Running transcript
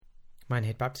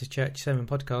Minehead Baptist Church Sermon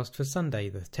Podcast for Sunday,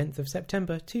 the 10th of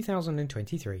September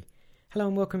 2023. Hello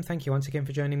and welcome. Thank you once again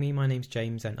for joining me. My name's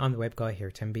James and I'm the web guy here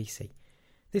at MBC.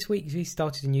 This week we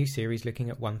started a new series looking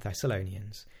at 1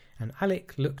 Thessalonians, and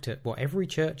Alec looked at what every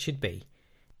church should be.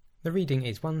 The reading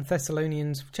is 1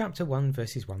 Thessalonians chapter 1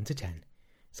 verses 1 to 10.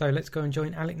 So let's go and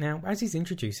join Alec now as he's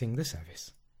introducing the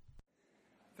service.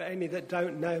 For any that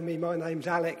don't know me, my name's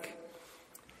Alec.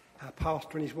 Our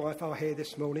pastor and his wife are here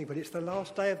this morning, but it's the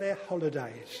last day of their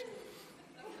holidays.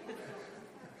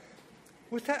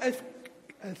 Was that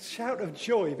a shout of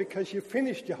joy because you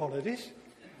finished your holidays?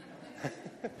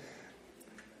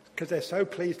 Because they're so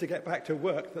pleased to get back to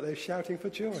work that they're shouting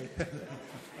for joy.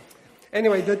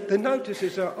 Anyway, the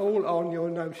notices are all on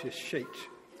your notice sheet,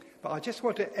 but I just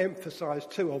want to emphasise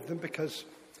two of them because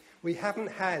we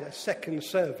haven't had a second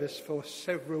service for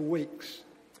several weeks.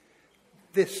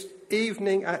 This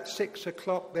evening at 6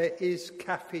 o'clock there is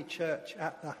Cafe Church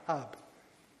at the Hub.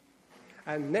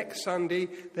 And next Sunday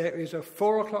there is a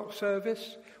 4 o'clock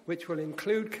service which will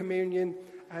include communion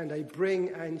and a bring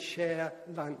and share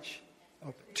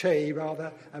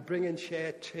a bring and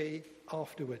share tea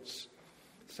afterwards.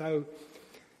 So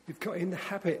you've got in the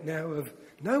habit now of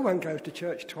no one goes to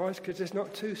church twice because there's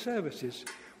not two services.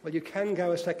 Well, you can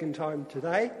go a second time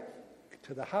today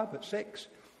to the Hub at 6.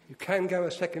 You can go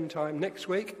a second time next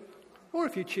week, or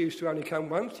if you choose to only come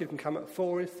once, you can come at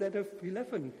 4 instead of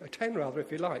 11, or 10 rather, if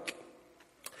you like.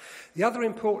 The other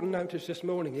important notice this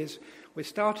morning is we're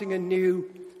starting a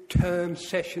new term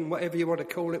session, whatever you want to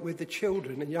call it, with the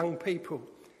children and young people.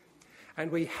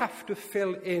 And we have to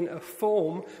fill in a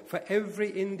form for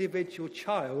every individual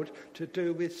child to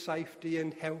do with safety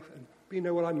and health, and you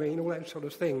know what I mean, all those sort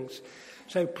of things.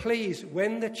 So please,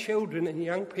 when the children and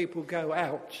young people go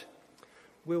out,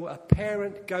 will a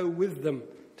parent go with them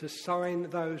to sign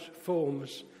those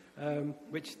forms,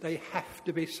 which they have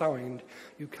to be signed?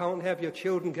 You can't have your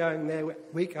children going there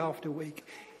week after week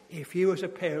if you as a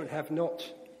parent have not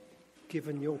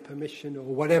given your permission or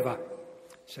whatever.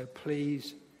 So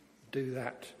please do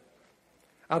that.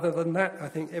 Other than that, I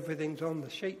think everything's on the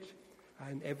sheet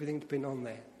and everything's been on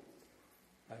there.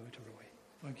 Over to Roy.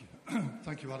 Thank you.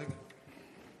 Thank you, Alec.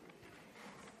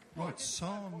 Right,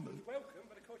 Psalm... Welcome,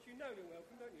 but of course you know you're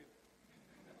welcome, don't you?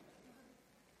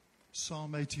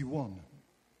 Psalm 81.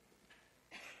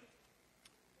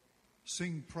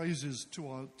 Sing praises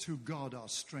to God our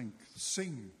strength.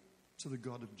 Sing to the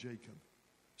God of Jacob.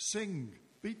 Sing,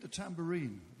 beat the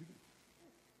tambourine.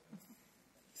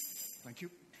 Thank you.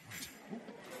 Right.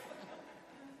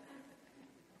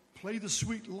 Play the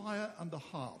sweet lyre and the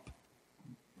harp.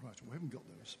 Right, we haven't got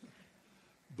those.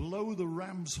 Blow the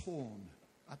ram's horn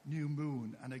at new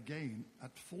moon and again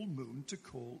at full moon to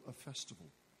call a festival.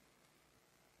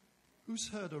 Who's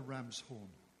heard a ram's horn?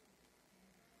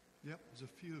 Yep, there's a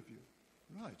few of you.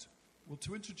 Right. Well,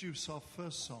 to introduce our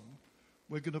first song,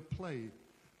 we're going to play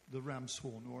the ram's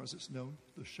horn, or as it's known,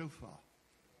 the shofar.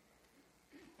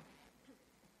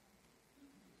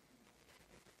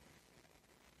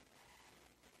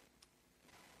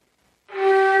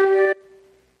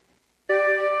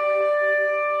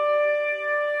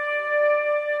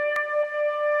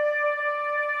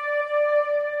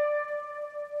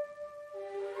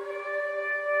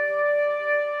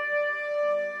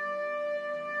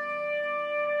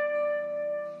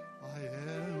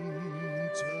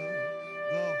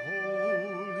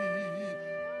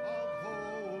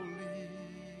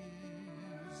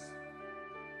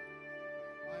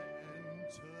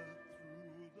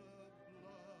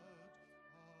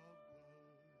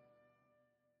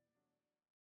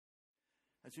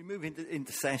 As we move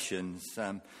into sessions,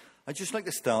 I'd just like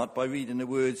to start by reading the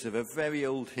words of a very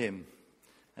old hymn.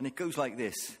 And it goes like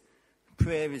this.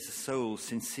 Prayer is the soul's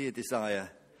sincere desire,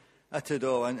 uttered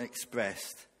or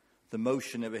unexpressed, the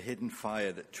motion of a hidden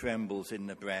fire that trembles in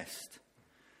the breast.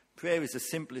 Prayer is the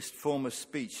simplest form of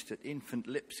speech that infant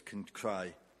lips can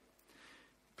cry.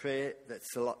 Prayer that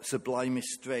sublimest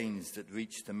strains that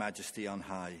reach the majesty on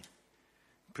high.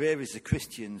 Prayer is the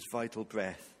Christian's vital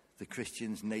breath, the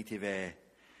Christian's native air.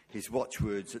 His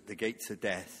watchwords at the gates of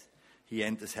death, he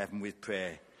enters heaven with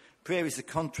prayer. Prayer is the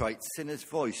contrite sinner's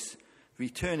voice,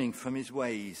 returning from his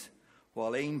ways,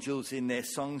 while angels in their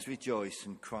songs rejoice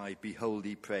and cry, behold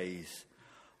he praise.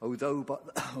 O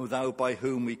thou by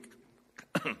whom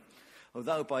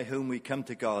we come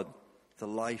to God, the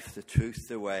life, the truth,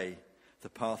 the way, the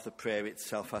path of prayer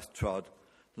itself hath trod.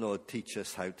 Lord, teach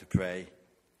us how to pray.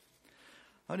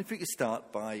 I wonder if we could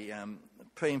start by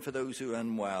praying for those who are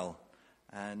unwell.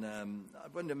 And I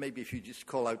wonder maybe if you just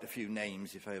call out a few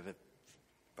names, if I have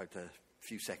about a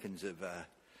few seconds of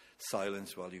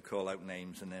silence while you call out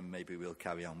names, and then maybe we'll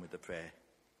carry on with the prayer.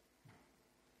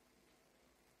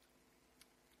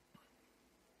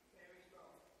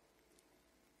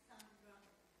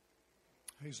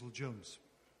 Hazel Jones.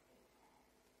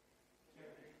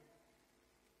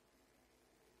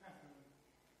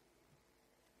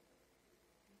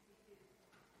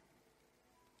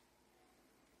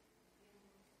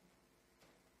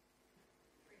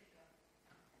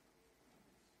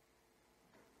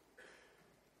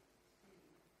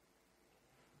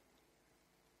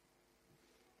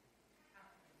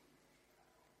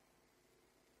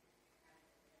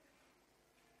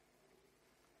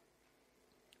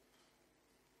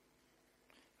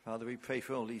 Father, we pray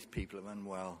for all these people who are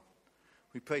unwell.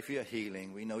 We pray for your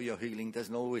healing. We know your healing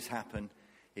doesn't always happen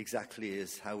exactly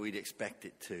as how we'd expect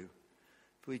it to.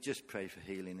 But we just pray for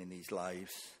healing in these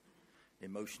lives,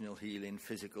 emotional healing,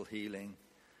 physical healing,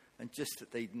 and just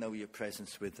that they'd know your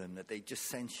presence with them, that they'd just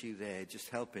sense you there, just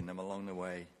helping them along the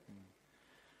way.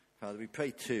 Father, we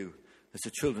pray too, as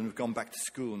the children have gone back to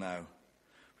school now,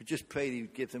 we just pray that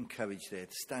you'd give them courage there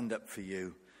to stand up for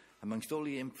you amongst all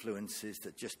the influences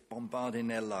that just bombard in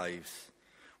their lives.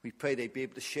 We pray they'd be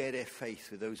able to share their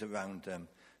faith with those around them,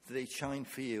 that they'd shine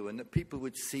for you and that people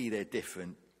would see they're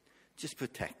different. Just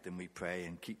protect them, we pray,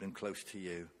 and keep them close to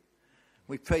you.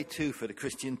 We pray too for the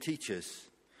Christian teachers.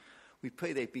 We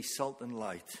pray they'd be salt and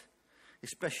light,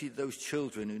 especially those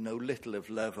children who know little of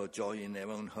love or joy in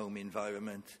their own home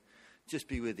environment. Just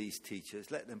be with these teachers.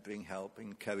 Let them bring help,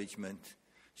 encouragement,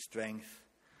 strength,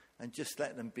 and just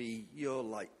let them be your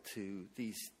light to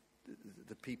the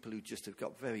people who just have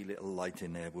got very little light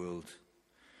in their world.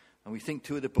 And we think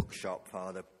too of the bookshop,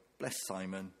 Father. Bless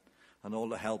Simon and all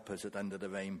the helpers at Under the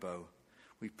Rainbow.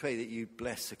 We pray that you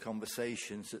bless the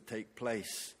conversations that take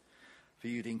place, for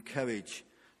you to encourage,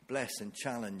 bless and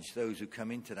challenge those who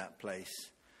come into that place.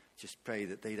 Just pray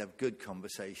that they'd have good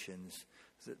conversations,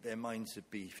 that their minds would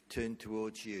be turned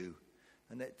towards you,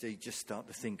 and that they just start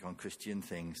to think on Christian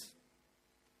things.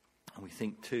 And we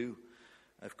think too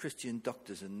of Christian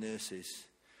doctors and nurses,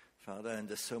 Father,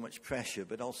 under so much pressure,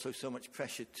 but also so much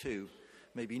pressure too,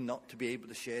 maybe not to be able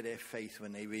to share their faith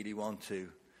when they really want to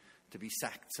be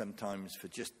sacked sometimes for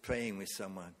just praying with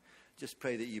someone. Just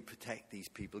pray that you protect these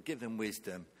people, give them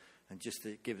wisdom, and just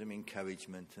give them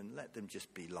encouragement, and let them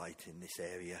just be light in this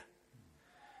area.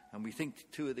 And we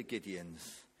think too of the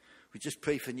Gideons. We just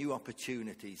pray for new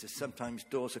opportunities, as sometimes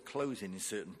doors are closing in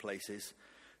certain places.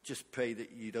 Just pray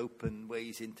that you'd open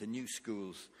ways into new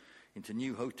schools, into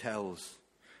new hotels,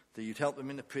 that you'd help them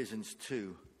in the prisons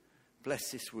too. Bless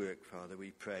this work, Father,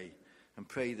 we pray, and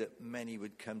pray that many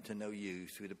would come to know you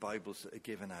through the Bibles that are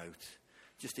given out.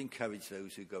 Just encourage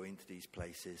those who go into these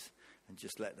places, and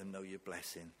just let them know your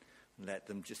blessing, and let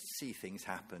them just see things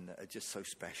happen that are just so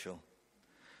special.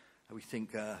 And we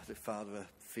think the Father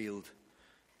field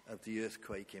of the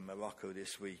earthquake in Morocco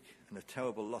this week, and a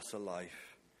terrible loss of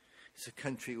life. It's a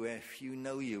country where few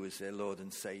know you as their Lord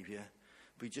and Saviour.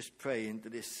 We just pray into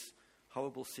this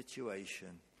horrible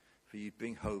situation, for you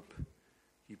bring hope,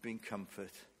 you bring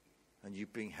comfort, and you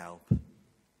bring help.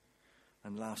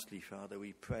 And lastly, Father,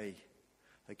 we pray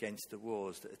against the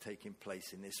wars that are taking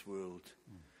place in this world.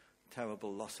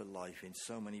 Terrible loss of life in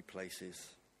so many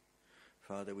places.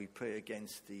 Father, we pray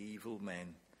against the evil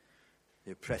men,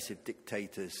 the oppressive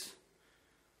dictators,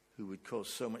 who would cause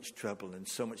so much trouble and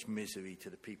so much misery to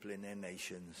the people in their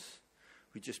nations.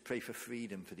 We just pray for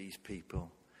freedom for these people,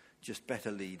 just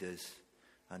better leaders,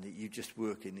 and that you just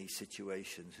work in these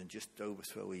situations and just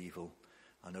overthrow evil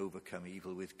and overcome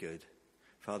evil with good.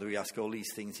 Father, we ask all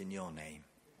these things in your name.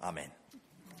 Amen.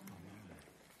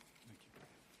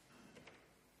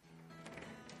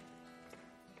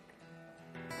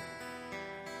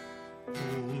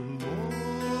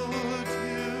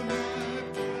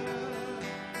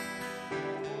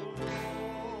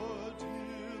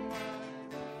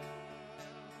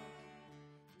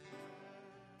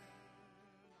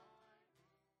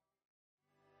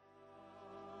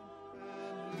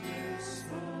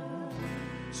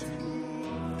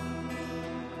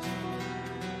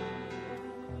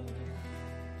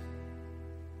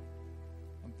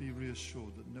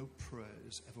 Assured that no prayer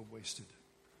is ever wasted.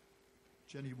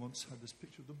 Jenny once had this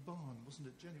picture of the barn, wasn't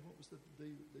it, Jenny? What was the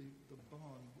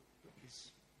barn that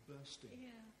was bursting?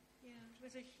 Yeah. It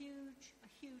was a huge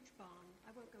barn.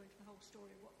 I won't go into the whole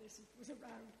story of what this was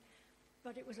around,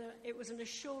 but it was an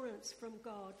assurance from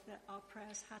God that our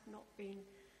prayers had not been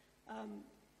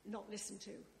not listened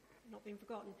to, not been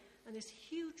forgotten. And this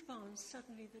huge barn,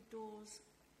 suddenly the doors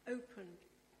opened,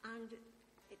 and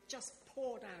it just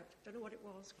poured out. Don't know what it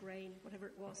was, grain, whatever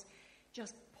it was,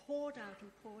 just poured out and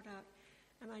poured out.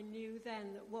 And I knew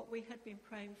then that what we had been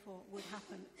praying for would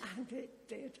happen, and it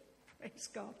did. Praise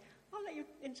God. I'll let you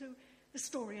into the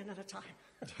story another time.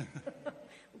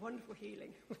 Wonderful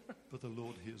healing. But the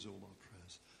Lord hears all our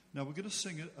prayers. Now we're going to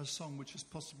sing a song which is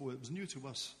possible. It was new to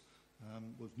us.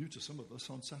 Well, new to some of us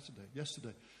on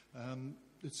yesterday.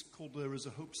 It's called There Is a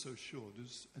Hope So Sure.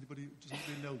 Does anybody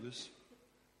know this?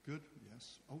 Good?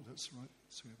 Yes. Oh, that's right.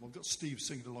 Well, we've got Steve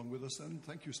singing along with us then.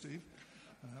 Thank you, Steve.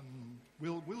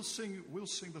 We'll sing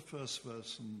the first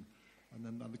verse and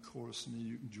then the chorus, and then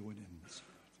you can join in.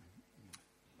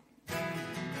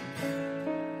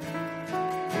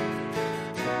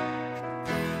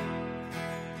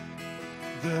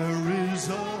 There is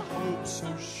a hope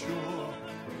so sure,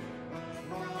 a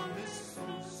promise so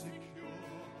secure,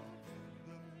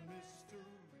 the mystery of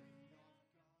God.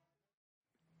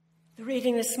 The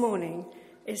reading this morning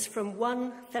is from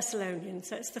 1 Thessalonians,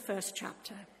 so it's the first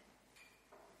chapter.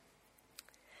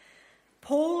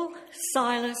 Paul,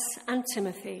 Silas, and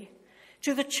Timothy,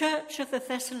 to the church of the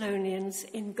Thessalonians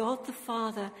in God the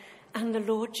Father and the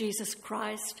Lord Jesus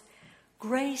Christ,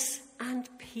 grace and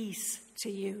peace to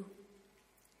you.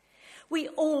 We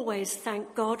always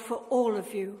thank God for all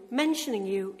of you, mentioning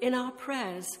you in our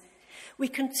prayers. We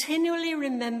continually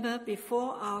remember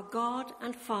before our God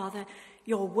and Father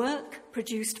your work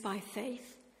produced by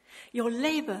faith, your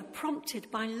labour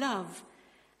prompted by love,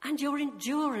 and your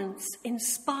endurance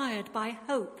inspired by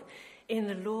hope in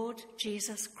the Lord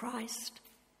Jesus Christ.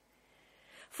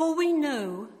 For we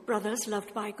know, brothers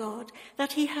loved by God,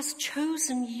 that he has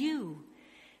chosen you,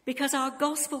 because our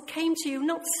gospel came to you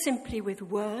not simply with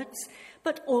words,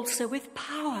 but also with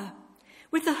power,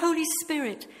 with the Holy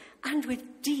Spirit, and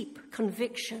with deep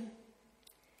conviction.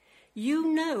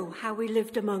 You know how we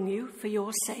lived among you for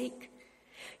your sake.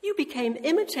 You became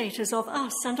imitators of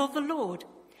us and of the Lord.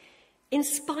 In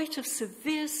spite of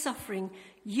severe suffering,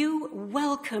 you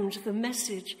welcomed the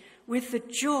message with the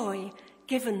joy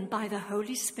given by the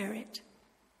Holy Spirit.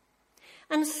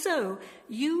 And so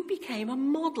you became a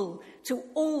model to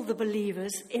all the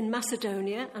believers in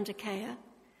Macedonia and Achaia.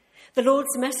 The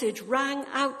Lord's message rang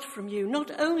out from you,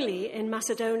 not only in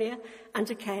Macedonia and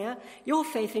Achaia. Your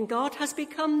faith in God has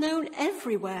become known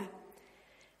everywhere.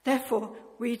 Therefore,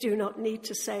 we do not need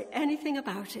to say anything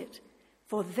about it,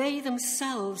 for they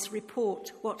themselves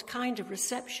report what kind of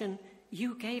reception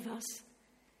you gave us.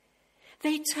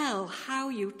 They tell how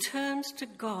you turned to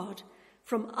God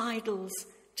from idols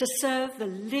to serve the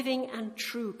living and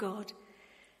true God,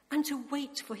 and to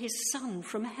wait for his Son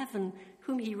from heaven,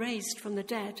 whom he raised from the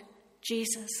dead,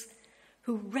 Jesus,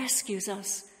 who rescues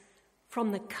us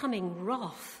from the coming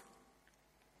wrath.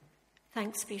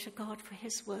 Thanks be to God for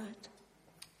his word.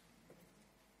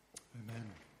 Amen.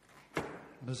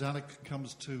 And as Alec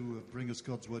comes to bring us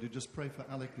God's word, you just pray for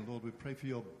Alec, Lord. We pray for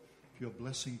your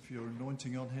blessing, for your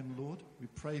anointing on him, Lord. We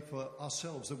pray for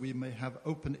ourselves that we may have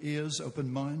open ears,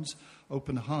 open minds,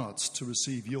 open hearts to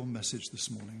receive your message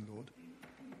this morning, Lord.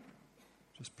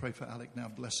 Just pray for Alec now.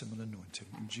 Bless him and anoint him.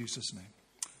 In Jesus' name.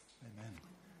 Amen.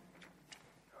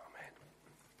 Amen.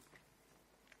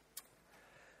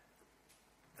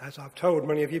 As I've told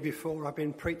many of you before, I've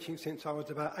been preaching since I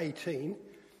was about 18.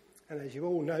 And as you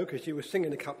all know, because you were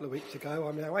singing a couple of weeks ago,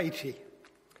 I'm now 80.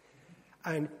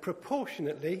 And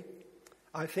proportionately,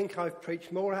 I think I've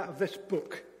preached more out of this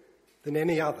book than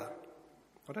any other.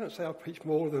 I don't say I've preached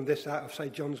more than this out of, say,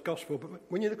 John's Gospel, but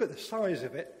when you look at the size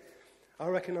of it, I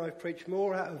reckon I've preached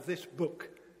more out of this book,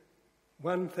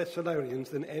 1 Thessalonians,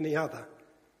 than any other.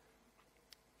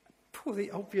 For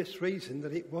the obvious reason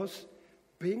that it was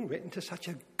being written to such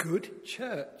a good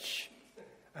church.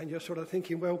 And you're sort of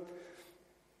thinking, well,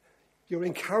 you're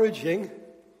encouraging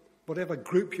whatever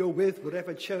group you're with,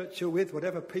 whatever church you're with,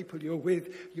 whatever people you're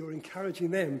with, you're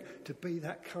encouraging them to be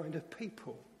that kind of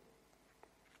people.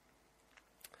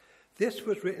 This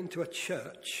was written to a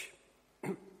church.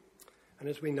 And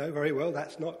as we know very well,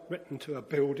 that's not written to a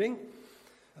building.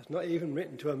 That's not even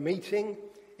written to a meeting.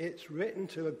 It's written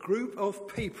to a group of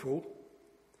people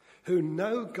who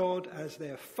know God as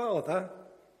their Father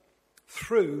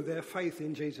through their faith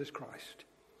in Jesus Christ.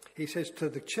 He says to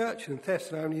the church in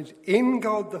Thessalonians, in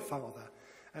God the Father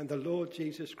and the Lord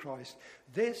Jesus Christ.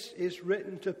 This is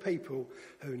written to people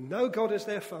who know God as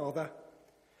their Father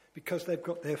because they've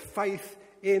got their faith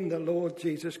in the Lord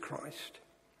Jesus Christ.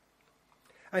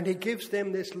 And he gives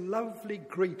them this lovely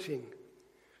greeting,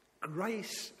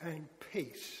 grace and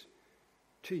peace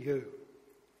to you.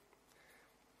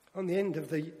 On the end of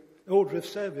the order of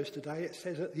service today, it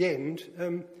says at the end,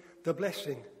 the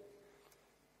blessing.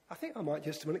 I think I might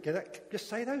just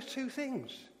say those two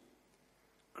things.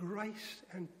 Grace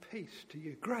and peace to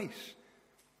you. Grace.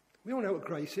 We all know what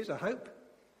grace is, I hope.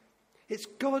 It's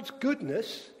God's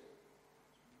goodness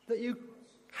that you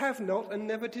have not and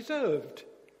never deserved.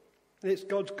 And it's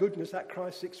God's goodness at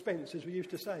Christ's expense, as we used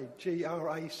to say.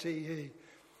 Grace.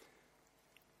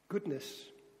 Goodness.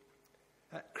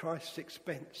 at Christ's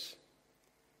expense.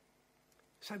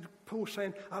 So Paul's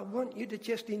saying, I want you to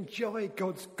just enjoy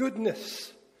God's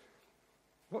goodness.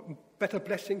 What better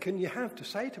blessing can you have to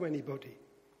say to anybody?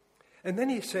 And then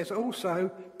he says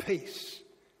also, peace.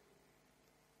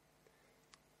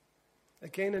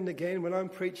 Again and again, when I'm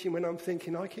preaching, when I'm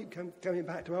thinking, I keep going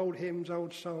back to old hymns,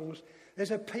 old songs.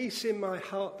 There's a peace in my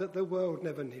heart that the world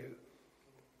never knew.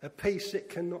 A peace it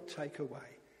cannot take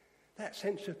away. That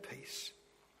sense of peace.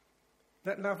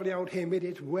 That lovely old hymn, it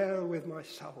is well with my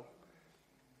soul.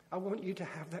 I want you to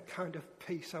have that kind of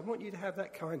peace. I want you to have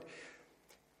that kind.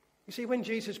 You see, when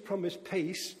Jesus promised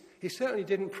peace, he certainly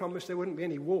didn't promise there wouldn't be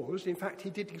any wars. In fact, he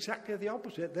did exactly the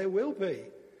opposite. There will be.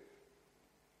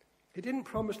 He didn't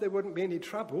promise there wouldn't be any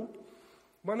trouble.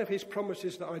 One of his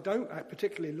promises that I don't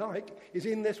particularly like is,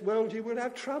 in this world you will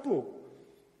have trouble.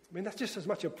 I mean, that's just as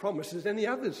much a promise as any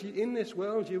others. In this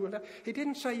world you will have... He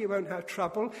didn't say you won't have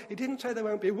trouble. He didn't say there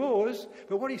won't be wars.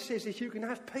 But what he says is you can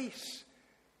have peace.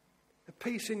 A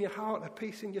peace in your heart, a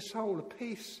peace in your soul, a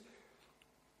peace.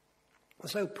 And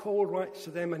so Paul writes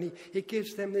to them and he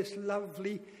gives them this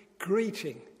lovely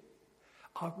greeting.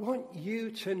 I want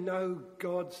you to know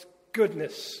God's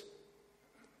goodness,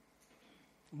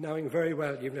 knowing very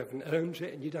well you've never earned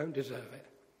it and you don't deserve it.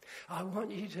 I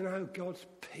want you to know God's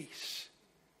peace.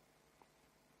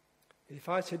 And if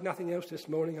I said nothing else this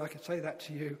morning, I could say that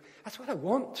to you. That's what I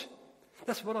want.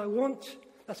 That's what I want.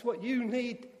 That's what you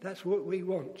need. That's what we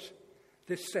want.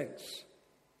 This sense.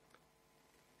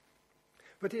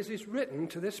 But it is written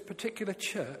to this particular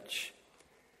church,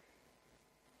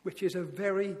 which is a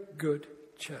very good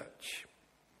church.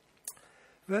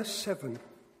 Verse 7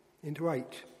 into 8.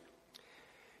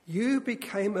 You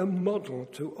became a model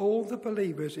to all the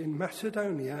believers in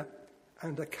Macedonia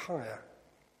and Achaia.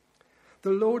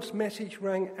 The Lord's message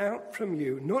rang out from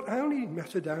you, not only in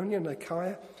Macedonia and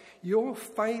Achaia, your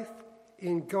faith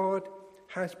in God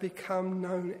has become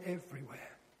known everywhere.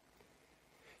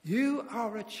 You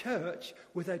are a church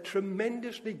with a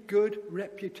tremendously good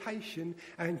reputation,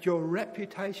 and your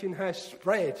reputation has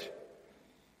spread.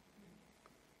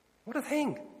 What a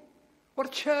thing! What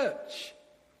a church!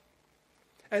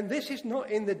 And this is not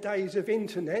in the days of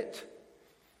internet,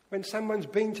 when someone's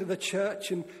been to the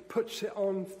church and puts it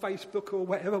on Facebook or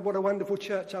whatever. What a wonderful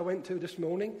church I went to this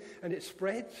morning, and it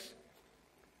spreads.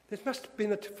 This must have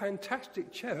been a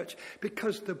fantastic church,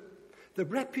 because the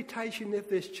reputation of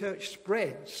this church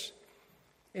spreads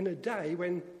in a day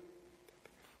when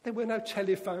there were no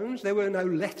telephones, there were no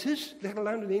letters, let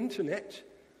alone an internet.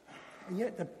 And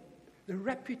yet the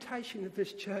reputation of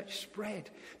this church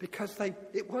spread because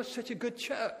it was such a good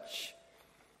church.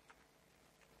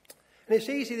 And it's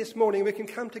easy this morning, we can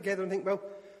come together and think, well,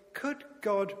 could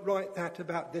God write that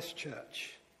about this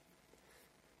church?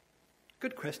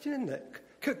 Good question, isn't it?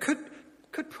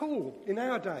 Could Paul, in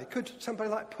our day, could somebody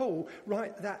like Paul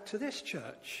write that to this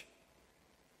church?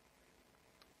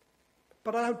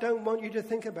 But I don't want you to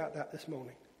think about that this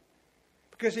morning.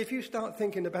 Because if you start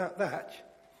thinking about that,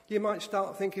 you might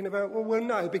start thinking about, well,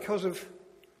 no, because of...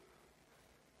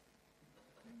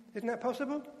 Isn't that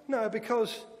possible? No,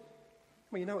 because,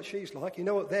 well, you know what she's like, you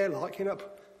know what they're like, you know,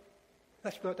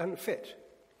 that's what doesn't fit.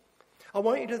 I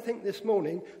want you to think this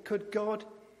morning, could God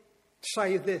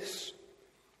say this?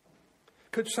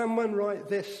 Could someone write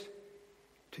this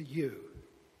to you?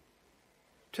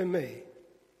 To me?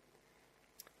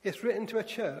 It's written to a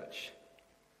church,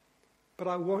 but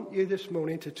I want you this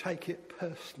morning to take it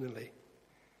personally.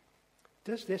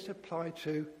 Does this apply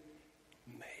to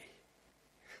me?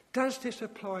 Does this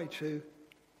apply to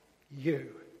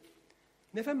you?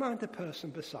 Never mind the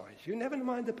person beside you. Never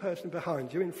mind the person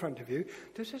behind you, in front of you.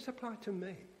 Does this apply to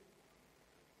me?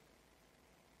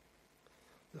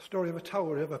 The story was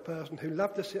told of a person who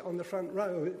loved to sit on the front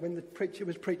row when the preacher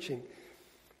was preaching,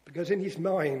 because in his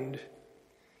mind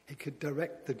he could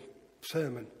direct the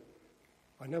sermon.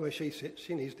 I know where she sits,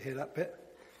 she needs to hear that bit.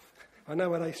 I know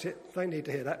where they sit, they need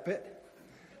to hear that bit.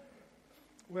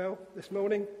 Well, this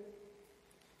morning,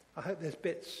 I hope there's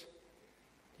bits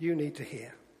you need to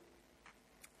hear.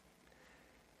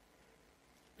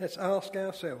 Let's ask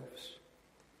ourselves,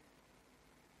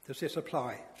 does this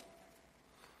apply?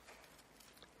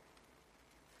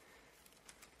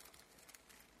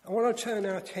 I want to turn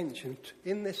our attention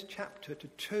in this chapter to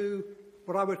two,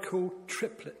 what I would call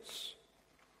triplets.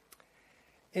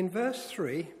 In verse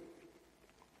 3,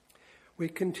 we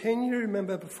continue to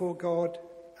remember before God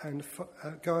and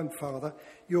Father,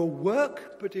 your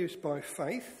work produced by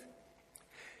faith,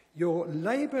 your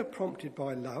labour prompted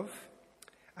by love,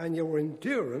 and your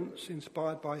endurance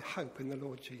inspired by hope in the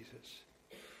Lord Jesus.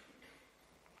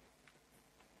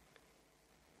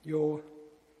 Your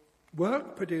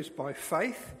Work produced by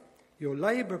faith, your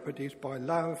labour produced by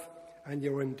love, and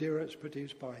your endurance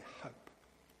produced by hope.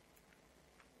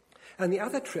 And the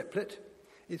other triplet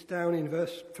is down in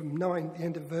the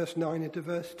end of verse 9 into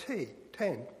verse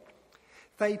 10.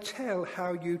 They tell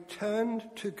how you turned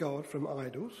to God from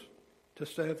idols to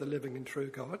serve the living and true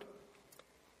God,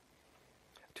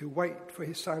 to wait for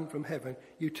his Son from heaven.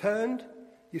 You turned,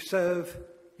 you serve,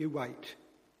 you wait.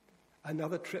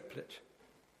 Another triplet.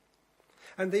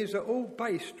 And these are all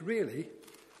based, really,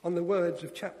 on the words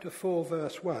of chapter 4,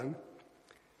 verse 1.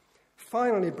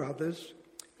 Finally, brothers,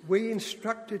 we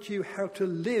instructed you how to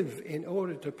live in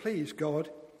order to please God,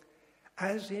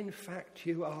 as in fact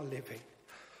you are living.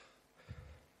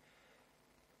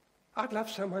 I'd love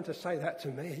someone to say that to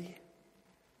me.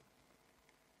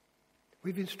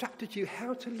 We've instructed you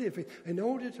how to live in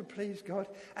order to please God,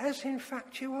 as in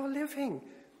fact you are living.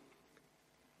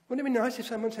 Wouldn't it be nice if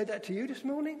someone said that to you this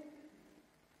morning?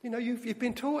 You know, you've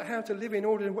been taught how to live in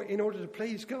order to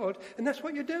please God, and that's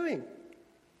what you're doing.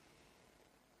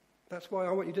 That's why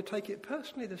I want you to take it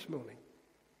personally this morning,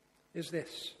 is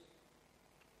this.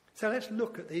 So let's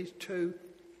look at these two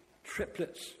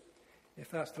triplets,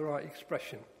 if that's the right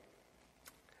expression.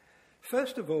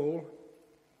 First of all,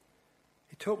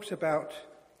 he talks about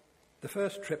the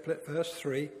first triplet, verse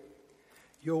 3,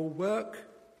 your work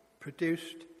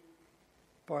produced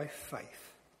by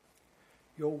faith.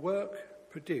 Your work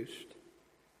produced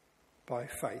by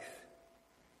faith.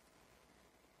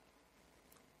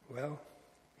 Well,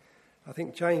 I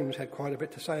think James had quite a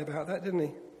bit to say about that, didn't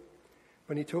he?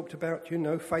 When he talked about,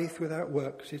 faith without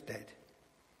works is dead.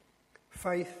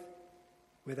 Faith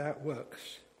without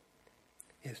works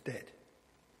is dead.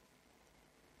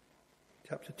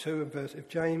 Chapter 2 of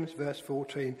James, verse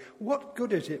 14. What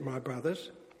good is it, my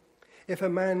brothers, if a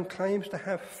man claims to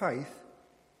have faith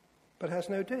but has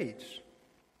no deeds?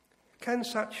 Can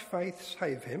such faith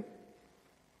save him?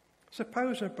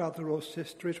 Suppose a brother or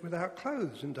sister is without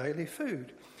clothes and daily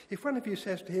food. If one of you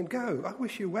says to him, go, I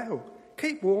wish you well,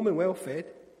 keep warm and well fed,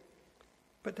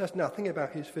 but does nothing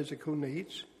about his physical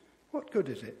needs, what good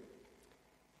is it?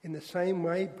 In the same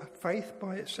way, faith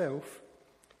by itself,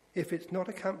 if it's not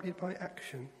accompanied by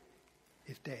action,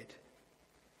 is dead.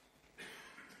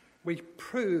 We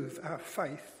prove our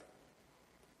faith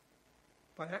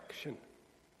by action.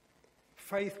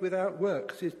 Faith without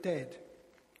works is dead.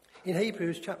 In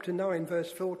Hebrews chapter 9,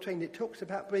 verse 14, it talks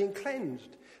about being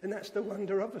cleansed. And that's the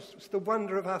wonder of us. It's the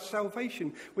wonder of our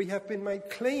salvation. We have been made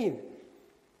clean.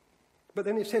 But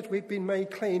then it says we've been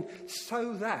made clean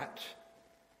so that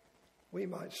we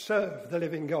might serve the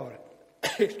living God.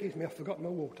 Excuse me, I've forgotten my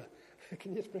water.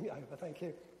 Can you just bring it over? Thank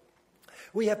you.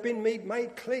 We have been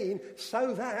made clean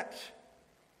so that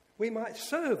we might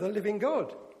serve the living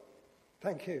God.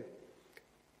 Thank you.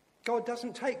 God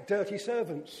doesn't take dirty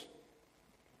servants.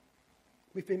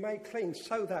 We've been made clean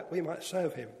so that we might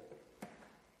serve him.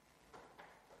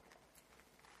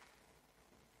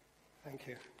 Thank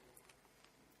you.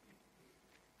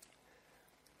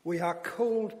 We are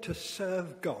called to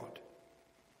serve God.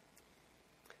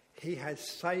 He has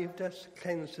saved us,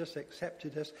 cleansed us,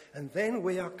 accepted us, and then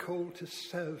we are called to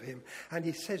serve him. And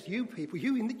he says, you people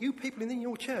in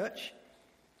your church,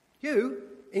 you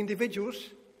individuals,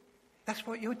 that's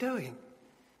what you're doing.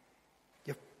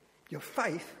 Your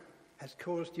faith has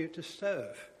caused you to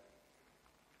serve.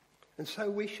 And so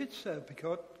we should serve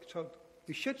God. So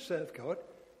we should serve God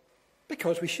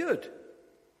because we should.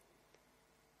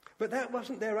 But that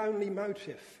wasn't their only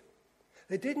motive.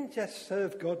 They didn't just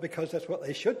serve God because that's what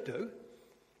they should do.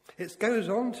 It goes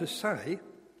on to say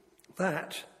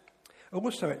that,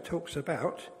 also it talks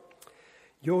about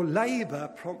your labour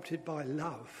prompted by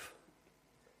love.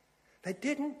 They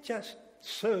didn't just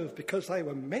serve because they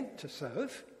were meant to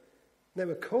serve. They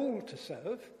were called to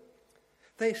serve.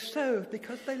 They served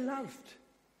because they loved.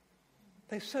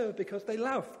 They served because they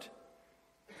loved.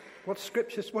 What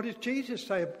does Jesus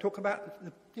say? Talk about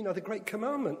the great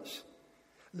commandments.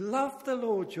 Love the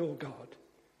Lord your God.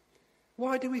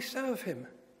 Why do we serve him?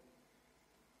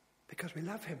 Because we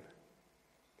love him.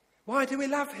 Why do we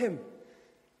love him?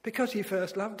 Because he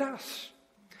first loved us.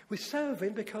 We serve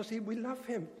him because we love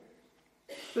him.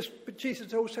 But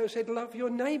Jesus also said, love your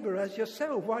neighbour as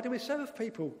yourself. Why do we serve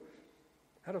people?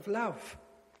 Out of love.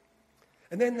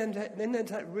 And then there's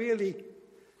that really,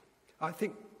 I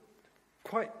think,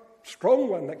 quite strong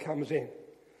one that comes in.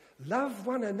 Love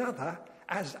one another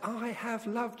as I have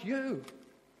loved you.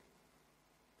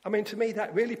 I mean, to me,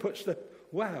 that really puts the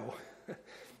wow.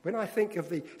 When I think of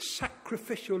the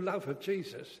sacrificial love of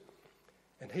Jesus,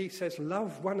 and he says,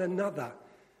 love one another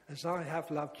as I have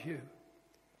loved you.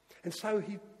 And so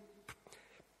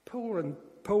Paul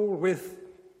with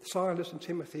Silas and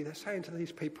Timothy, they're saying to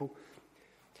these people,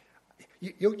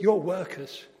 you're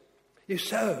workers. You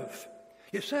serve.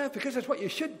 You serve because that's what you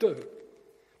should do.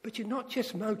 But you're not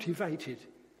just motivated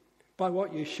by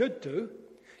what you should do.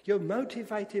 You're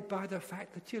motivated by the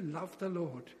fact that you love the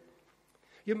Lord.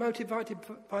 You're motivated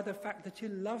by the fact that you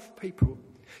love people.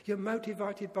 You're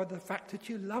motivated by the fact that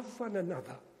you love one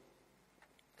another.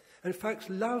 And folks,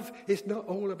 love is not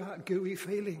all about gooey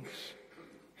feelings.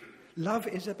 Love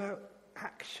is about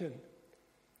action.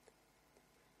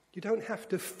 You don't have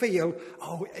to feel,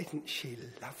 oh, isn't she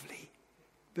lovely,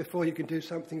 before you can do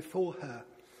something for her.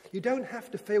 You don't have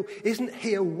to feel, isn't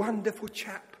he a wonderful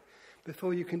chap,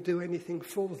 before you can do anything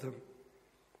for them.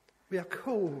 We are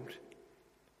called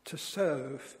to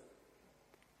serve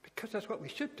because that's what we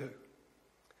should do.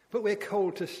 But we're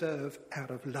called to serve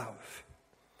out of love.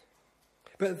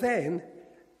 But then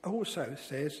also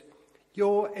says,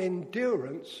 your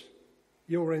endurance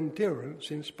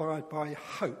inspired by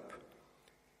hope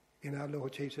in our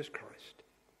Lord Jesus Christ.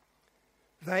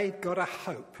 They'd got a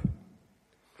hope.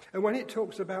 And when it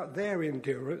talks about their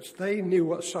endurance, they knew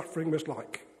what suffering was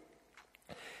like.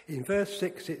 In verse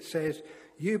 6 it says,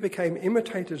 you became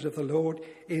imitators of the Lord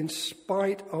in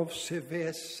spite of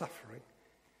severe suffering.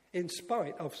 In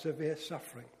spite of severe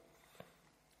suffering.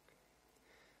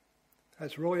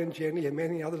 As Roy and Jenny and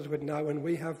many others would know, and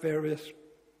we have various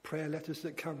prayer letters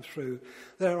that come through,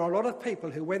 there are a lot of people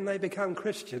who, when they become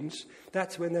Christians,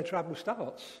 that's when their trouble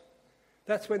starts.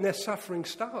 That's when their suffering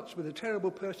starts, with a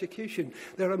terrible persecution.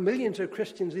 There are millions of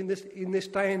Christians in this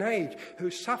day and age who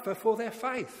suffer for their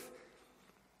faith.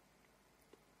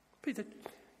 But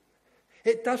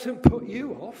it doesn't put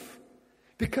you off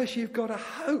because you've got a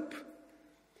hope.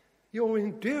 Your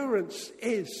endurance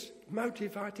is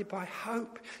motivated by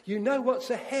hope. You know what's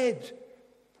ahead.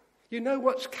 You know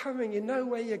what's coming. You know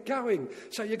where you're going.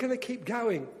 So you're going to keep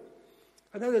going.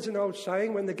 I know there's an old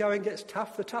saying, when the going gets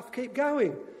tough, the tough keep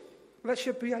going. Well, that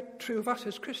should be true of us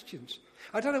as Christians.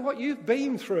 I don't know what you've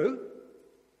been through.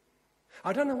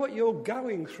 I don't know what you're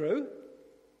going through.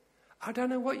 I don't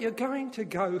know what you're going to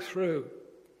go through.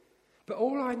 But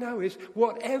all I know is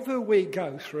whatever we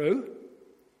go through,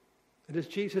 and as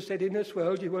Jesus said, in this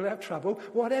world you will have trouble,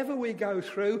 whatever we go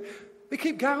through, we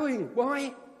keep going.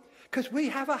 Why? Because we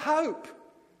have a hope.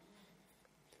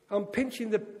 I'm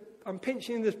pinching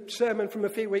the sermon from a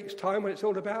few weeks' time when it's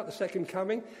all about the second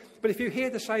coming. But if you hear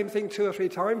the same thing 2 or 3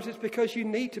 times, it's because you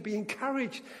need to be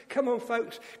encouraged. Come on,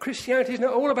 folks. Christianity is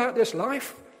not all about this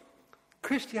life.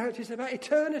 Christianity is about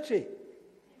eternity.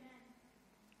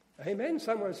 Amen.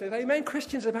 Someone says, amen.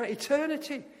 Christians about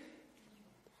eternity.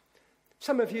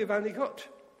 Some of you have only got,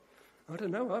 I don't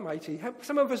know, I'm 80.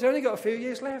 Some of us have only got a few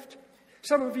years left.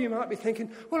 Some of you might be thinking,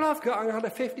 well, I've got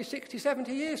another 50, 60,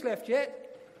 70 years left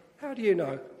yet. How do you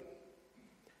know?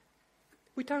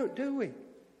 We don't, do we?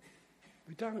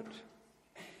 We don't.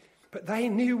 But they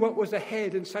knew what was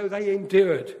ahead, and so they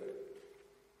endured.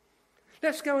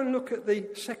 Let's go and look at the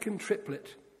second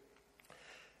triplet.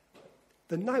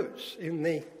 The notes in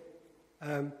the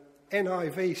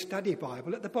NIV Study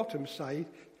Bible at the bottom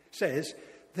says,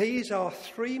 these are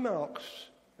 3 marks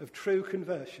of true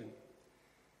conversion.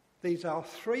 These are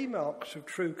 3 marks of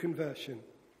true conversion.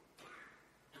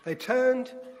 They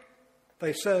turned,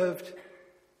 they served,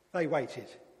 they waited.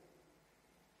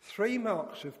 3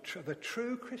 marks of the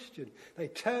true Christian. They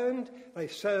turned, they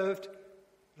served,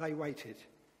 they waited.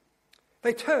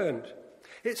 They turned.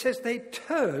 It says they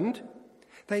turned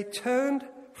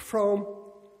from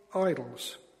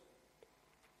idols.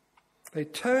 They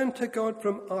turned to God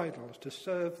from idols to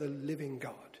serve the living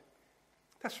God.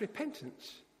 That's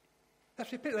repentance.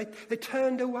 That's repentance. They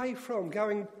turned away from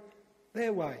going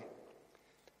their way.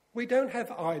 We don't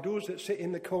have idols that sit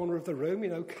in the corner of the room,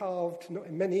 carved, not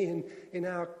many in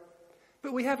our...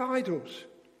 But we have idols.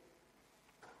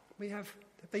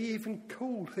 They even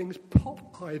call things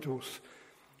pop idols.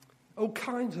 All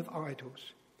kinds of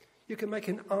idols. You can make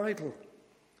an idol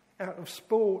out of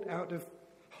sport, out of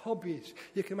hobbies.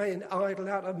 You can make an idol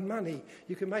out of money.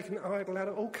 You can make an idol out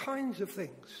of all kinds of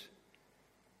things.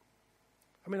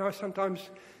 I mean, I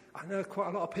know quite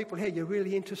a lot of people here, you're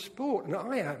really into sport, and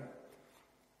I am.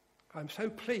 I'm so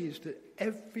pleased that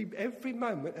every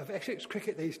moment of Essex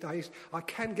cricket these days, I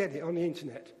can get it on the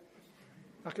internet.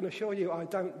 I can assure you I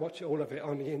don't watch all of it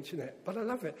on the internet, but I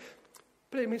love it.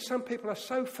 But I mean, some people are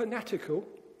so fanatical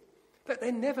that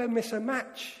they never miss a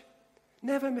match.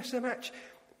 Never miss a match.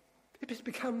 It has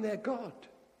become their God.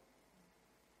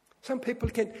 Some people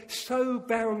get so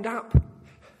bound up.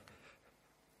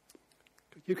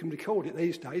 You can record it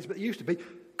these days, but it used to be,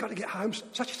 got to get home,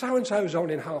 such so-and-so's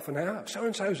on in half an hour,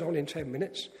 so-and-so's on in 10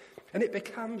 minutes. And it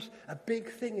becomes a big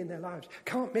thing in their lives.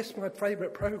 Can't miss my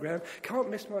favourite programme. Can't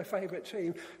miss my favourite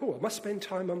team. Oh, I must spend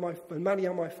time on money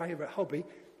on my favourite hobby.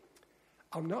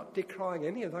 I'm not decrying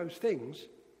any of those things,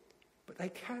 but they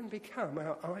can become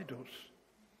our idols.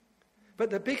 But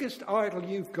the biggest idol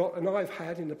you've got, and I've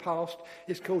had in the past,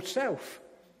 is called self.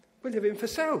 We're living for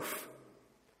self.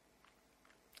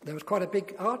 There was quite a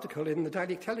big article in the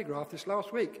Daily Telegraph this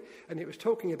last week, and it was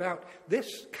talking about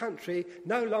this country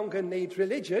no longer needs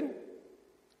religion.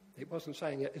 It wasn't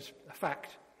saying it as a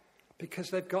fact, because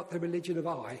they've got the religion of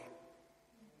I.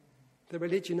 The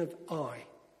religion of I.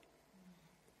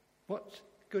 What's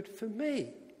good for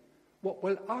me? What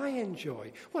will I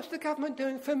enjoy? What's the government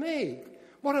doing for me?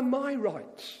 What are my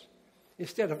rights?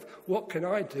 Instead of what can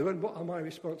I do and what are my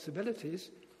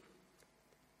responsibilities?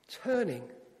 Turning.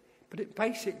 But it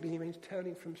basically means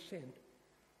turning from sin.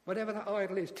 Whatever that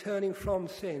idol is, turning from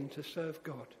sin to serve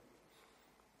God.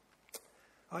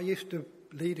 I used to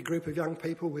lead a group of young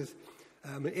people with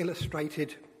an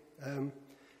illustrated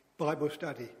Bible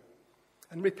study.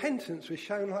 And repentance was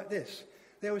shown like this.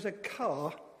 There was a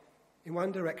car in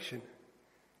one direction.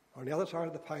 On the other side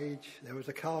of the page, there was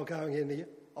a car going in the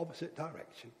opposite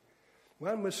direction.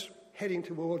 One was heading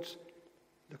towards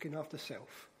looking after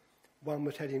self. One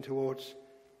was heading towards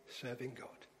serving God.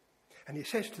 And he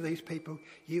says to these people,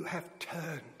 you have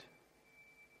turned.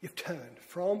 You've turned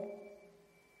from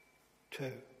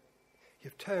to.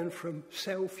 You've turned from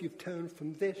self, you've turned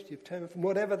from this, you've turned from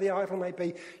whatever the idol may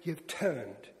be, you've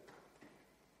turned.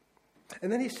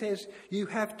 And then he says, you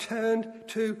have turned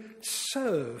to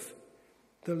serve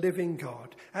the living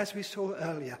God. As we saw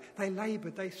earlier, they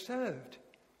laboured, they served.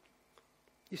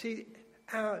 You see,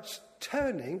 our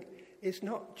turning is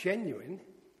not genuine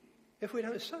if we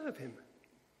don't serve him.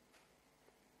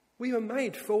 We were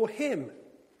made for him.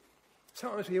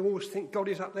 Sometimes we always think God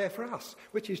is up there for us,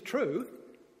 which is true.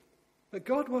 But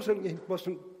God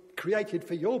wasn't created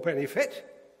for your benefit.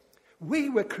 We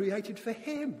were created for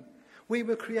him. We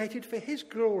were created for his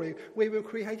glory. We were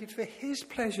created for his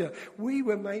pleasure. We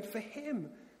were made for him.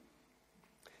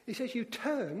 He says you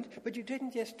turned, but you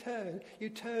didn't just turn. You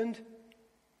turned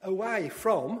away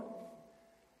from,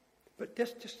 but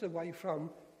just away from,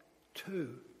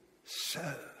 to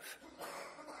serve.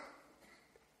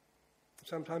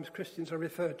 Sometimes Christians are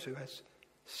referred to as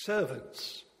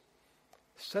servants.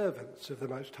 Servants of the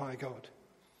Most High God.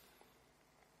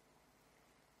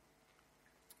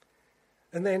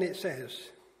 And then it says,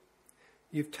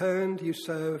 you've turned, you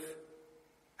serve,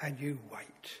 and you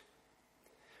wait.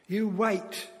 You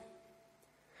wait.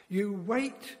 You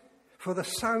wait for the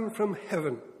Son from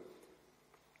heaven,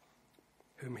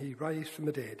 whom he raised from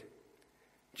the dead.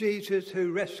 Jesus,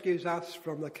 who rescues us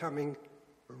from the coming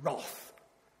wrath.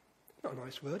 Not a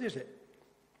nice word, is it?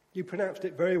 You pronounced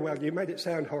it very well. You made it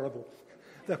sound horrible.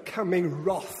 The coming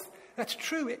wrath. That's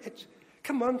true.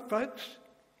 Come on, folks.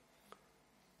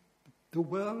 The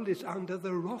world is under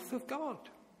the wrath of God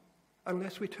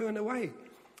unless we turn away.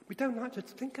 We don't like to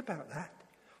think about that.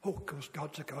 Oh, because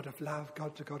God's a God of love,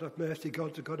 God's a God of mercy,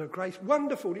 God's a God of grace.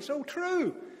 Wonderful, it's all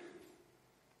true.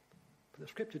 But the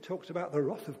scripture talks about the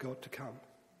wrath of God to come.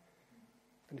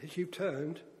 And as you've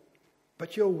turned,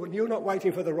 but you're not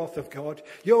waiting for the wrath of God.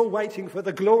 You're waiting for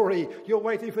the glory. You're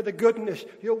waiting for the goodness.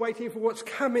 You're waiting for what's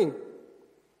coming.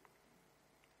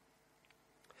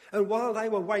 And while they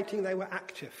were waiting, they were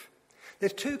active.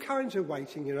 There's two kinds of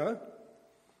waiting, you know.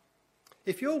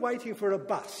 If you're waiting for a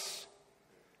bus,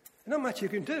 there's not much you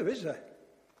can do, is there?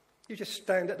 You just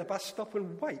stand at the bus stop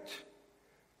and wait.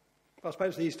 I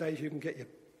suppose these days you can get your...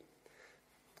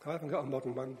 I haven't got a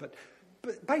modern one, but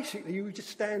basically you just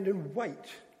stand and wait.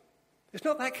 It's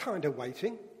not that kind of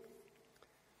waiting.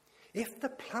 If the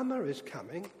plumber is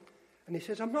coming and he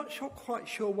says, I'm not quite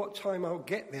sure what time I'll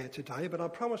get there today, but I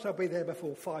promise I'll be there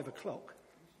before 5 o'clock.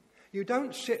 You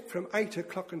don't sit from 8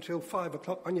 o'clock until 5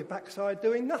 o'clock on your backside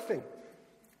doing nothing.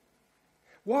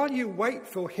 While you wait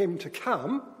for him to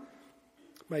come,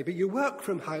 maybe you work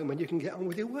from home and you can get on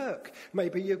with your work.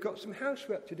 Maybe you've got some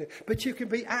housework to do. But you can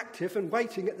be active and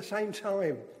waiting at the same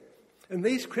time. And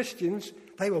these Christians,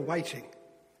 they were waiting.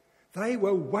 They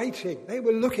were waiting. They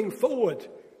were looking forward.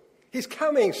 He's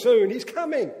coming soon. He's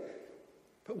coming.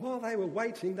 But while they were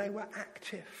waiting, they were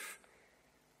active.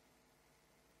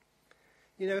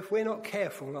 You know, if we're not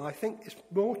careful, I think it's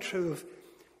more true of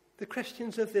the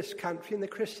Christians of this country and the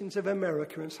Christians of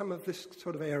America and some of this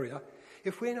sort of area.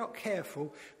 If we're not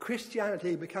careful,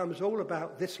 Christianity becomes all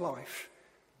about this life.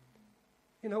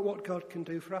 You know what God can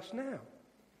do for us now?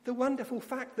 The wonderful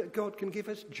fact that God can give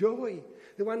us joy.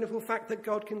 The wonderful fact that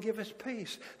God can give us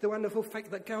peace. The wonderful fact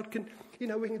that God can, we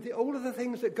can do all of the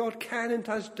things that God can and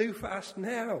does do for us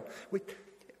now.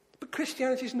 But But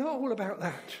Christianity is not all about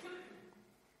that.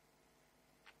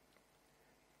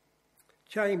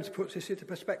 James puts this into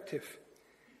perspective.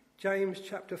 James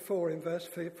chapter 4 in verse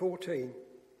 14.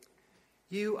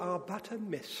 You are but a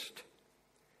mist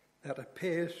that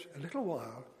appears a little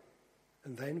while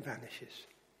and then vanishes.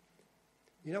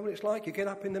 You know what it's like? You get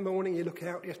up in the morning, you look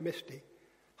out, it's misty.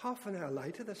 Half an hour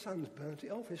later, the sun's burnt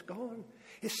it off, it's gone.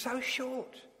 It's so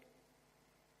short.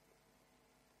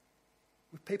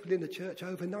 With people in the church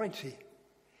over 90,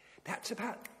 that's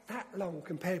about that long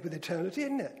compared with eternity,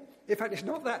 isn't it? In fact, it's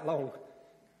not that long.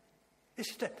 It's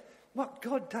just that what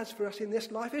God does for us in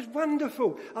this life is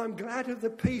wonderful. I'm glad of the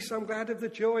peace, I'm glad of the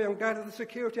joy, I'm glad of the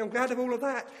security, I'm glad of all of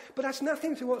that. But that's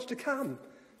nothing to what's to come.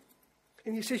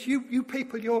 And he says, you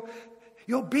people,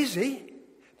 you're busy,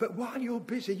 but while you're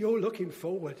busy, you're looking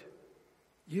forward.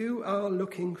 You are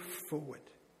looking forward.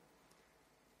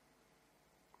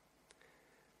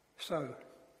 So,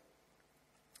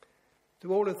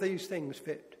 do all of these things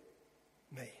fit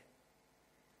me?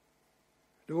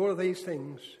 Do all of these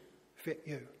things fit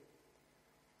you?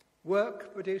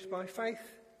 Work produced by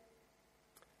faith,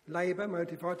 labour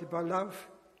motivated by love,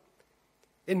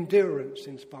 endurance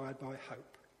inspired by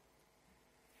hope.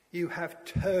 You have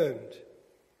turned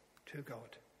to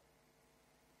God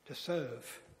to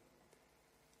serve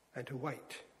and to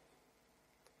wait.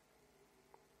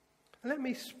 And let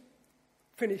me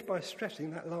finish by stressing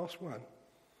that last one.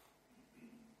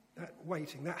 That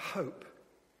waiting, that hope.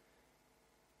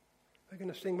 We're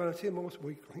going to sing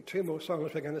two more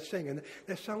songs we're going to sing. And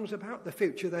they're songs about the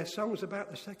future. They're songs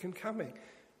about the second coming.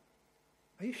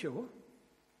 Are you sure?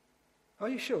 Are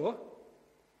you sure?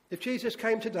 If Jesus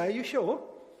came today, are you sure?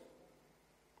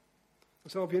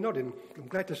 Some of you nodding. I'm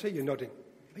glad to see you nodding.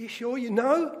 Are you sure you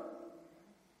know?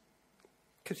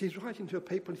 Because he's writing to a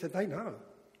people, he said, they know.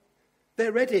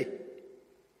 They're ready.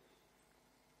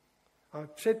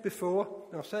 I've said before,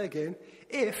 and I'll say again,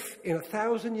 if in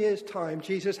 1,000 years' time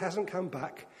Jesus hasn't come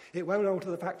back, it won't alter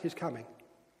the fact he's coming.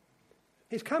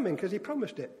 He's coming because he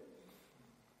promised it.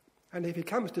 And if he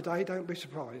comes today, don't be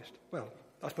surprised. Well,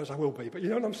 I suppose I will be, but you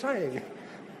know what I'm saying?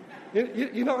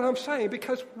 you know what I'm saying?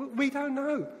 Because we don't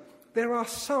know. There are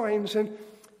signs, and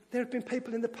there have been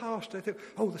people in the past that think,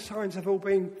 the signs have all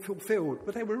been fulfilled,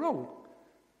 but they were wrong.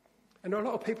 And a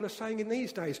lot of people are saying in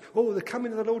these days, the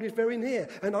coming of the Lord is very near,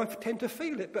 and I tend to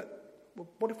feel it, but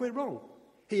what if we're wrong?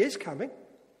 He is coming.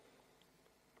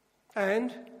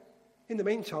 And in the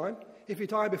meantime, if you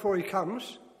die before he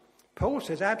comes, Paul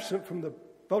says absent from the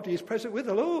body is present with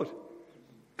the Lord.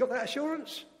 Got that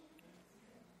assurance?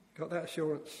 Got that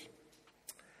assurance.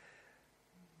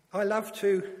 I love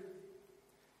to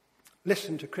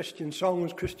listen to Christian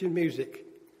songs, Christian music.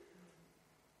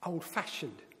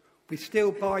 Old-fashioned. We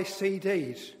still buy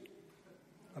CDs.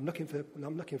 I'm looking for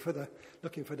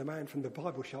the man from the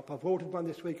Bible shop. I've ordered one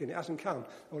this week and it hasn't come,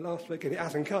 or last week and it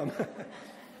hasn't come.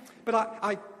 But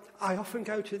I often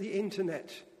go to the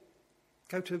internet,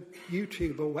 go to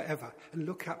YouTube or whatever, and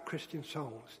look up Christian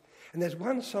songs. And there's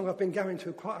one song I've been going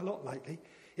to quite a lot lately.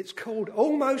 It's called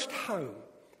Almost Home.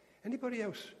 Anybody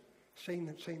else seen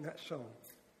that song?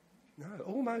 No,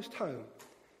 Almost Home.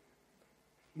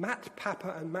 Matt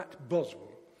Papa and Matt Boswell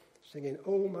singing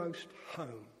Almost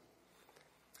Home.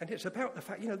 And it's about the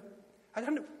fact, I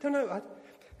don't know,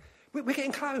 we're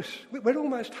getting close. We're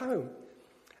almost home.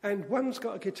 And one's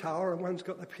got a guitar and one's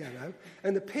got the piano.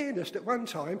 And the pianist at one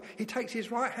time, he takes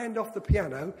his right hand off the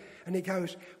piano and he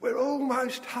goes, we're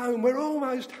almost home, we're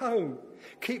almost home.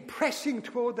 Keep pressing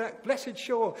toward that blessed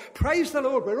shore. Praise the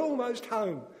Lord, we're almost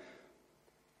home.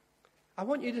 I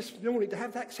want you this morning to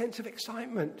have that sense of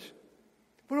excitement.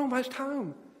 We're almost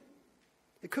home.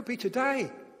 It could be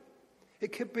today.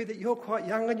 It could be that you're quite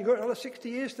young and you've got another 60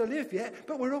 years to live yet,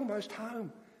 but we're almost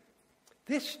home.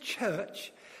 This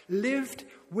church lived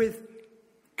with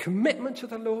commitment to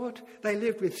the Lord. They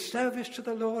lived with service to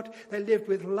the Lord. They lived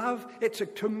with love. It's a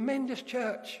tremendous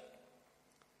church.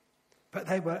 But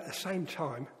they were at the same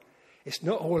time, it's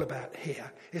not all about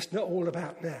here. It's not all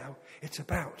about now. It's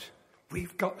about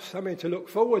we've got something to look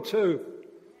forward to.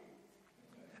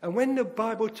 And when the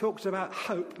Bible talks about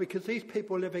hope, because these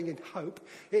people are living in hope,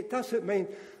 it doesn't mean,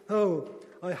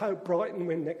 I hope Brighton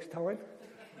win next time.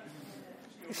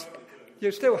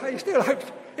 You still hope.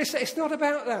 It's not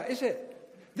about that, is it?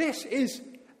 This is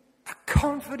a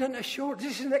confident assurance.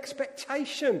 This is an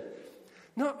expectation.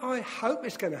 Not I hope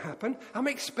it's going to happen. I'm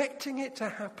expecting it to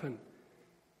happen.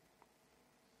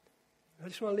 I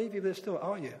just want to leave you with this thought.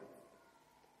 Are you?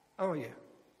 Are you?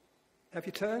 Have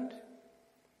you turned?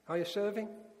 Are you serving?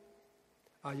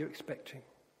 Are you expecting?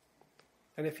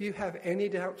 And if you have any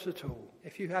doubts at all,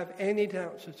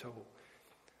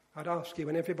 I'd ask you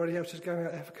when everybody else is going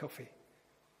out there for coffee,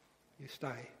 you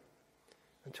stay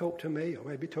and talk to me, or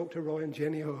maybe talk to Roy and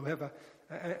Jenny or whoever,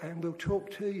 and we'll talk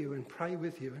to you and pray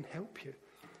with you and help you.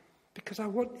 Because I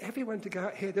want everyone to go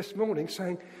out here this morning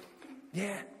saying,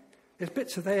 yeah, there's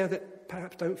bits of there that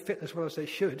perhaps don't fit as well as they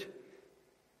should,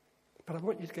 but I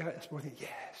want you to go out this morning,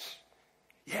 yes,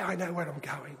 yeah, I know where I'm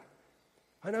going.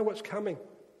 I know what's coming.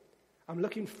 I'm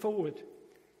looking forward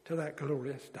to that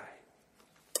glorious day.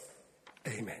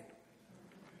 Amen.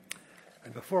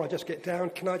 And before I just get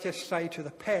down, can I just say to the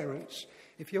parents,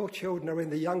 if your children are in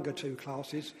the younger two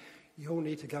classes, you'll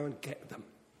need to go and get them.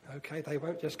 Okay? They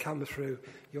won't just come through.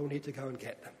 You'll need to go and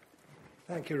get them.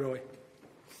 Thank you, Roy.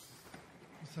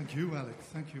 Thank you, Alec.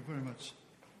 Thank you very much.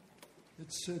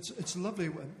 It's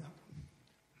lovely.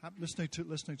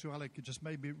 Listening to Alec, it just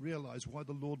made me realise why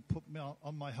the Lord put me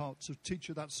on my heart to teach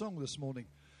you that song this morning.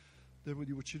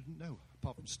 Which you didn't know,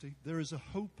 apart from Steve. There is a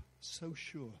hope so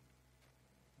sure.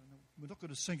 And we're not going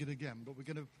to sing it again, but we're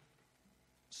going to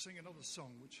sing another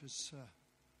song, which is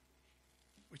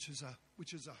a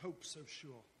hope so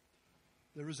sure.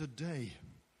 There is a day,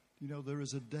 there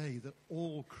is a day that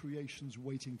all creation's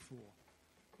waiting for.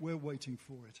 We're waiting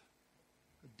for it.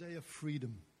 A day of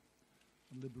freedom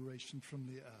and liberation from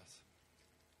the earth.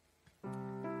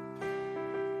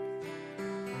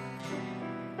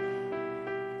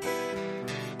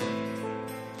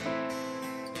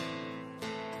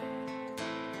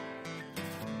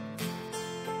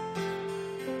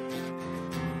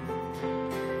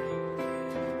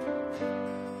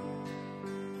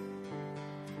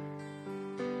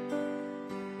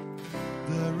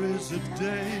 There is a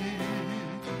day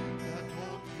that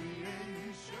all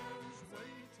creation's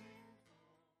waiting for.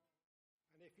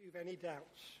 And if you've any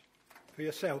doubts for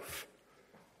yourself,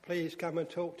 please come and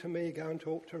talk to me. Go and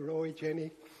talk to Roy,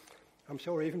 Jenny. I'm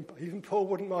sure even Paul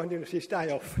wouldn't mind if it's his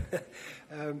day off.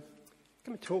 Come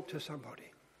and talk to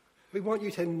somebody. We want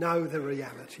you to know the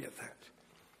reality of that.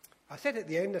 I said at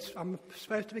the end, I'm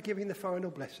supposed to be giving the final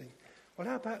blessing. Well,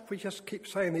 how about if we just keep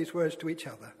saying these words to each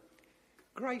other?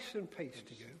 Grace and peace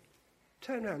to you.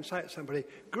 Turn around and say it to somebody.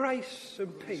 Grace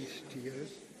and peace to you.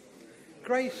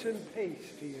 Grace and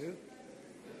peace to you.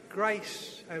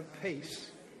 Grace and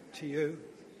peace to you.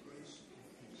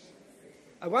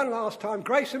 And one last time.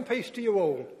 Grace and peace to you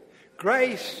all.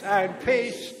 Grace and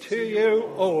peace to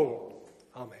you all.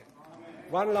 Amen.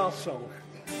 One last song.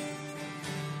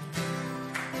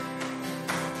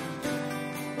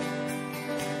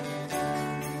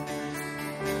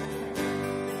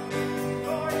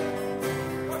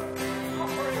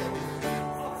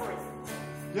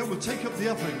 Yeah, we'll take up the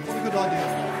offering. What a good idea.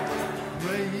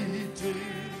 Great is the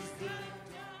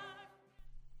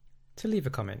To leave a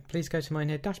comment, please go to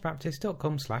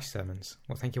minehead-baptist.com/sermons.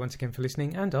 Well, thank you once again for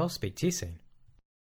listening, and I'll speak to you soon.